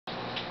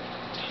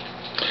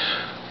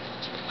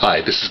Hi,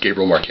 this is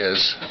Gabriel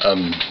Marquez.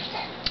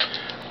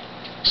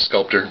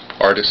 Sculptor,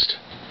 artist.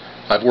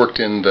 I've worked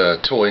in the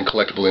toy and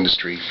collectible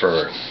industry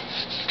for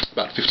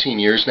about 15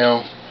 years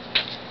now,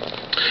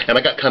 and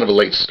I got kind of a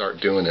late start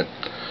doing it.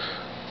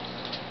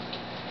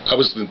 I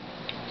was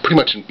pretty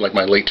much in like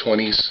my late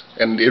 20s,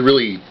 and it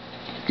really,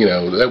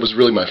 that was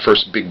really my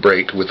first big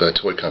break with a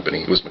toy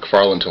company. It was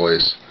McFarlane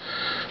Toys,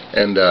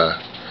 and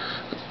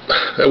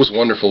that was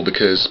wonderful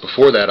because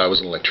before that I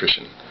was an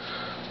electrician.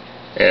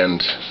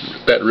 And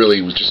that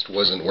really just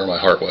wasn't where my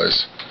heart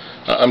was.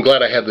 I'm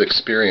glad I had the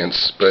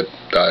experience, but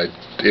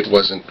it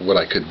wasn't what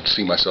I could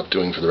see myself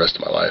doing for the rest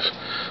of my life.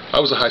 I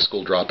was a high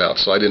school dropout,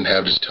 so I didn't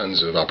have just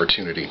tons of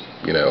opportunity,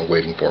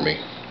 waiting for me.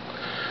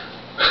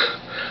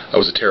 I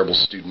was a terrible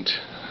student,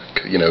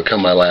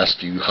 come my last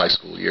few high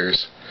school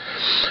years.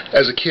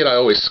 As a kid, I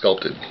always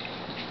sculpted.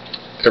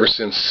 Ever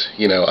since,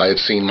 I had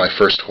seen my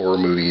first horror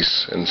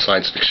movies and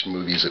science fiction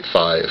movies at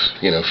 5,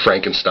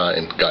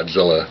 Frankenstein,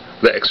 Godzilla,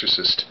 The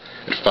Exorcist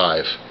at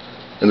 5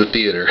 in the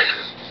theater.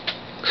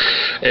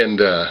 And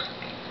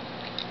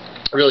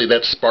really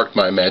that sparked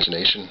my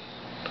imagination.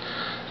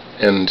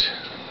 And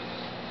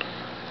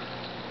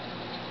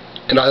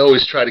I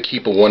always try to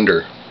keep a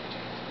wonder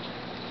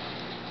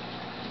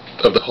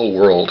of the whole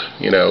world,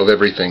 of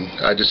everything.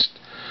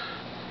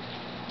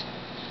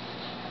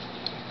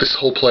 This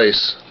whole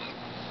place,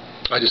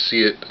 I just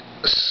see it,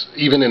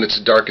 even in its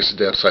darkest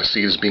depths, I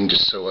see it as being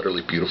just so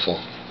utterly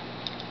beautiful.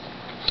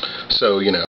 So,